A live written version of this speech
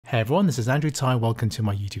Hey everyone, this is Andrew Tai. Welcome to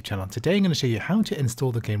my YouTube channel. Today I'm going to show you how to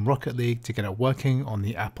install the game Rocket League to get it working on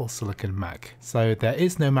the Apple Silicon Mac. So there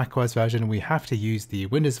is no macOS version, we have to use the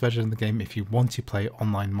Windows version of the game if you want to play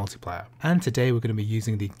online multiplayer. And today we're going to be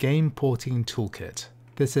using the Game Porting Toolkit.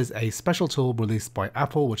 This is a special tool released by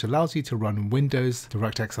Apple which allows you to run Windows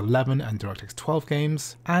DirectX 11 and DirectX 12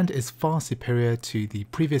 games and is far superior to the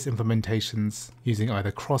previous implementations using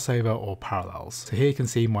either crossover or parallels. So here you can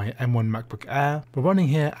see my M1 MacBook Air. We're running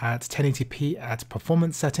here at 1080p at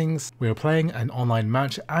performance settings. We are playing an online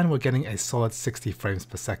match and we're getting a solid 60 frames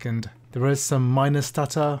per second. There is some minor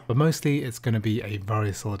stutter, but mostly it's going to be a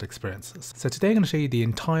very solid experience. So today I'm going to show you the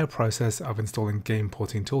entire process of installing Game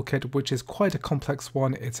Porting Toolkit, which is quite a complex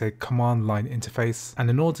one. It's a command line interface. And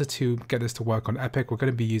in order to get this to work on Epic, we're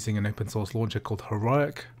going to be using an open source launcher called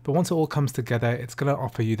Heroic. But once it all comes together, it's going to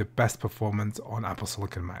offer you the best performance on Apple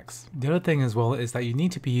Silicon Macs. The other thing as well is that you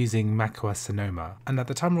need to be using macOS Sonoma. And at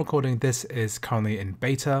the time of recording, this is currently in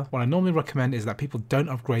beta. What I normally recommend is that people don't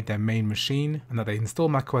upgrade their main machine and that they install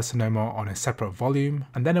macOS Sonoma on a separate volume,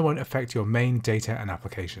 and then it won't affect your main data and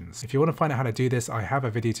applications. If you want to find out how to do this, I have a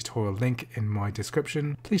video tutorial link in my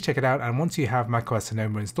description. Please check it out, and once you have macOS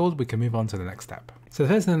Sonoma installed, we can move on to the next step. So the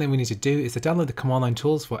first thing that we need to do is to download the command line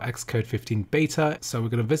tools for Xcode 15 beta. So we're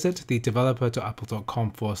going to visit the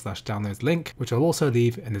developer.apple.com/downloads link, which I'll also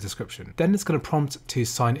leave in the description. Then it's going to prompt to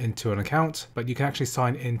sign into an account, but you can actually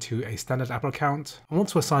sign into a standard Apple account. And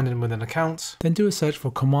once we're signed in with an account, then do a search for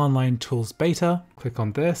command line tools beta. Click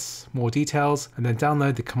on this, more details, and then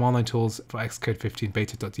download the command line tools for Xcode 15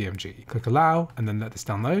 beta.dmg. Click allow, and then let this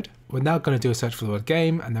download. We're now going to do a search for the word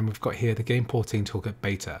game, and then we've got here the Game Porting Toolkit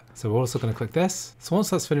beta. So we're also going to click this. So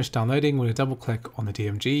once that's finished downloading, we're going to double click on the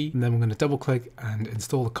DMG, and then we're going to double click and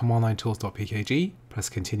install the command line tools.pkg. Press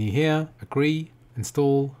continue here, agree,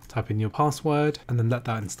 install, type in your password, and then let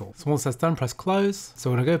that install. So once that's done, press close. So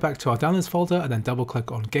we're going to go back to our downloads folder and then double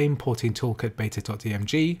click on Game Porting Toolkit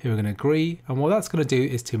beta.dmg. Here we're going to agree. And what that's going to do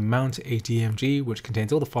is to mount a DMG which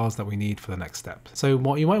contains all the files that we need for the next step. So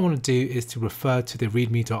what you might want to do is to refer to the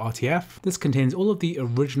readme.rtf. This contains all of the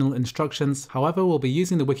original instructions. However, we'll be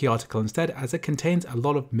using the wiki article instead as it contains a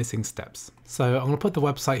lot of missing steps. So I'm going to put the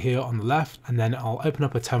website here on the left, and then I'll open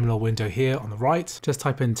up a terminal window here on the right. Just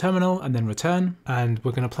type in terminal and then return. And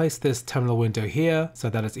we're going to place this terminal window here so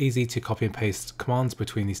that it's easy to copy and paste commands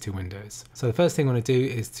between these two windows. So the first thing I'm going to do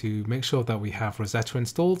is to make sure that we have Rosetta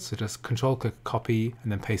installed. So just control click copy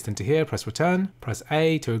and then paste into here, press return, press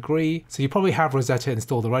A to agree. So you probably have Rosetta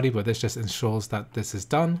installed already, but this just ensures that this is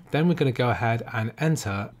done. Then we're going to go ahead and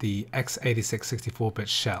enter the x86 64-bit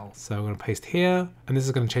shell. So we're going to paste here, and this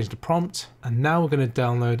is going to change the prompt. And now we're going to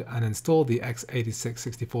download and install the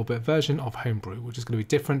x86 64-bit version of Homebrew, which is going to be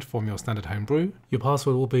different from your standard Homebrew. Your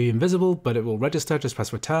password will be invisible, but it will register. Just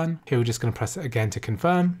press return. Here we're just going to press it again to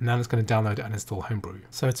confirm. Now it's going to download and install Homebrew.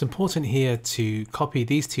 So it's important here to copy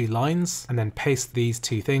these two lines and then paste these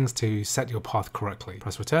two things to set your path correctly.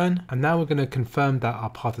 Press return. And now we're going to confirm that our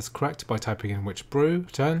path is correct by typing in which brew,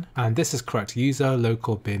 return. And this is correct, user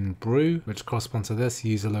local bin brew, which corresponds to this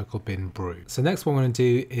user local bin brew. So next what we're going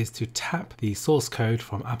to do is to tap the source code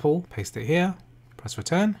from Apple, paste it here, press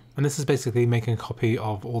return. And this is basically making a copy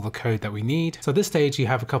of all the code that we need. So at this stage, you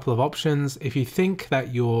have a couple of options. If you think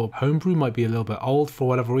that your Homebrew might be a little bit old for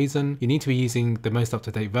whatever reason, you need to be using the most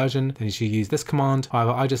up-to-date version, then you should use this command.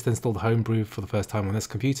 However, I just installed Homebrew for the first time on this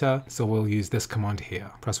computer, so we'll use this command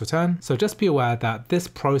here. Press return. So just be aware that this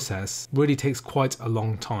process really takes quite a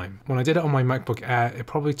long time. When I did it on my MacBook Air, it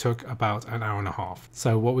probably took about an hour and a half.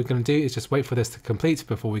 So what we're going to do is just wait for this to complete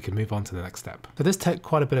before we can move on to the next step. So this took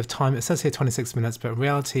quite a bit of time. It says here 26 minutes, but in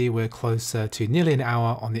reality, we're closer to nearly an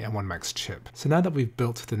hour on the M1 Max chip. So now that we've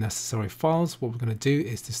built the necessary files, what we're going to do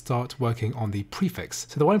is to start working on the prefix.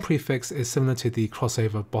 So the wine prefix is similar to the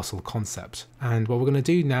crossover bottle concept. And what we're going to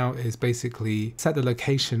do now is basically set the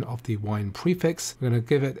location of the wine prefix. We're going to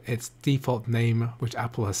give it its default name, which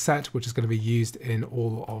Apple has set, which is going to be used in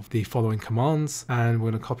all of the following commands. And we're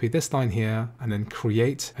going to copy this line here and then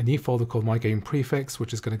create a new folder called My Game Prefix,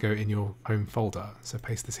 which is going to go in your home folder. So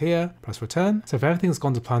paste this here, press return. So if everything's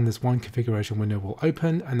gone to plan, this wine configuration window will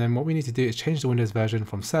open, and then what we need to do is change the Windows version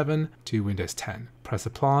from 7 to Windows 10. Press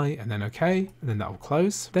apply and then OK, and then that will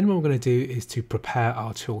close. Then what we're going to do is to prepare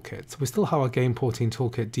our toolkit. So we still have our Game Porting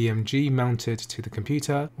Toolkit DMG mounted to the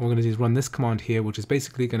computer. What we're going to do is run this command here, which is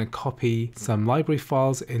basically going to copy some library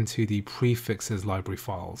files into the prefixes library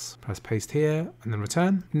files. Press paste here and then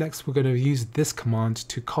return. Next, we're going to use this command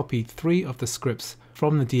to copy 3 of the scripts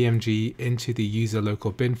from the DMG into the user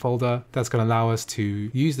local bin folder. That's going to allow us to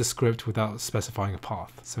use the script without specifying a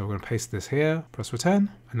path. So we're going to paste this here, press return,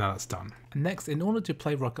 and now that's done. And next, in order to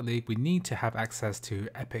play Rocket League, we need to have access to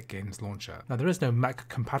Epic Games Launcher. Now there is no Mac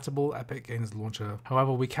compatible Epic Games Launcher,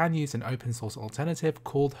 however we can use an open source alternative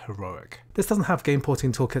called Heroic. This doesn't have game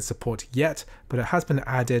porting toolkit support yet, but it has been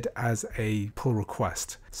added as a pull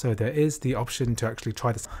request. So there is the option to actually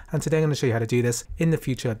try this. And today I'm going to show you how to do this. In the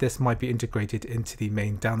future, this might be integrated into the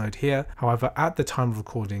main download here. However, at the time of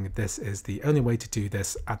recording, this is the only way to do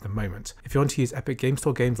this at the moment. If you want to use Epic Game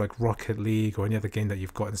Store games like Rocket League or any other game that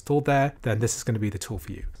you've got installed there, then this is going to be the tool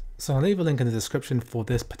for you. So I'll leave a link in the description for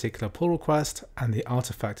this particular pull request and the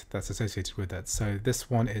artifact that's associated with it. So this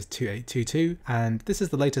one is 2822, and this is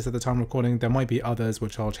the latest at the time of recording. There might be others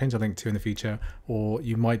which I'll change a link to in the future, or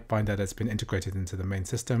you might find that it's been integrated into the main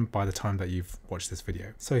system by the time that you've watched this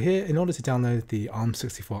video. So here, in order to download the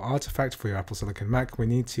ARM64 artifact for your Apple Silicon Mac, we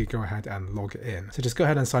need to go ahead and log in. So just go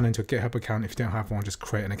ahead and sign into a GitHub account. If you don't have one, just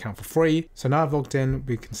create an account for free. So now I've logged in,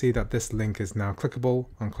 we can see that this link is now clickable,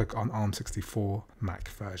 and click on ARM64 Mac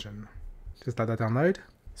version. Just let that download.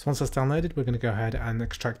 So once that's downloaded, we're going to go ahead and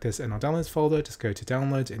extract this in our downloads folder. Just go to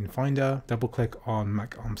downloads in Finder, double click on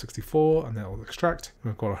Mac ARM64, and then it will extract.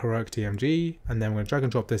 We've got a Heroic DMG, and then we're going to drag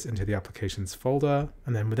and drop this into the applications folder.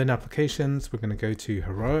 And then within applications, we're going to go to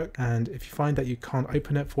Heroic. And if you find that you can't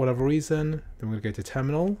open it for whatever reason, then we're going to go to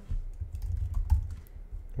terminal.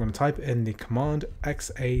 We're going to type in the command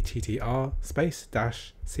xattr space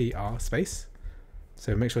 -cr space.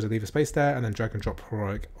 So make sure to leave a space there and then drag and drop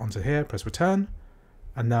Heroic onto here, press return.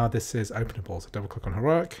 And now this is openable. So double click on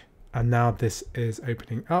Heroic, and now this is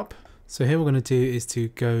opening up. So here what we're going to do is to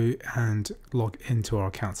go and log into our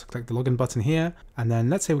account. So click the login button here, and then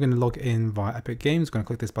let's say we're going to log in via Epic Games. We're going to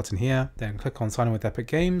click this button here, then click on sign in with Epic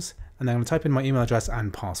Games, and then I'm going to type in my email address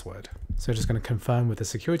and password. So just going to confirm with the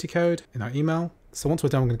security code in our email. So once we're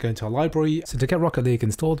done, we're going to go into our library. So to get Rocket League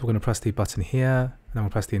installed, we're going to press the button here, and then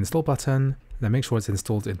we'll press the install button, and then make sure it's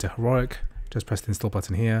installed into Heroic. Just press the install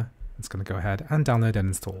button here. It's going to go ahead and download and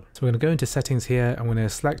install. So we're going to go into settings here, and we're going to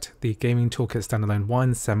select the Gaming Toolkit Standalone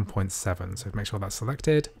Wine 7.7. So make sure that's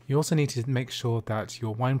selected. You also need to make sure that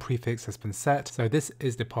your wine prefix has been set. So this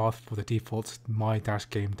is the path for the default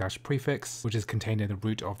my-game-prefix, which is contained in the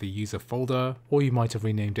root of the user folder, or you might have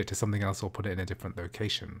renamed it to something else or put it in a different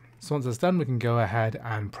location. So once that's done, we can go ahead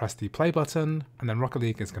and press the play button, and then Rocket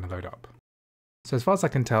League is going to load up. So as far as I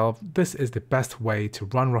can tell, this is the best way to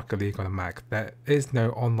run Rocket League on a Mac. There is no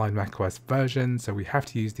online macOS version, so we have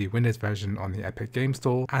to use the Windows version on the Epic Game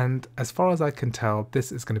Store. And as far as I can tell,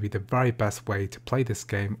 this is going to be the very best way to play this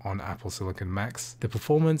game on Apple Silicon Macs. The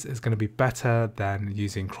performance is going to be better than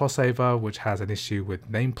using Crossover, which has an issue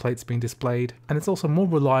with nameplates being displayed. And it's also more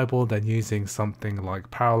reliable than using something like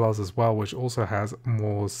Parallels as well, which also has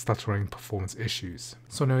more stuttering performance issues.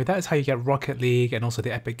 So anyway, that is how you get Rocket League and also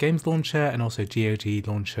the Epic Games Launcher and also GOG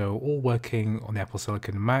Launcher all working on the Apple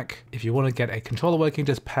Silicon Mac. If you want to get a controller working,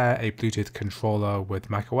 just pair a Bluetooth controller with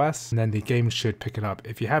macOS, and then the game should pick it up.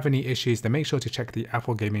 If you have any issues, then make sure to check the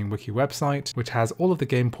Apple Gaming Wiki website, which has all of the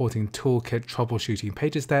game porting toolkit troubleshooting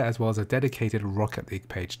pages there, as well as a dedicated Rocket League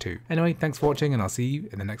page too. Anyway, thanks for watching, and I'll see you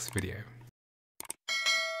in the next video.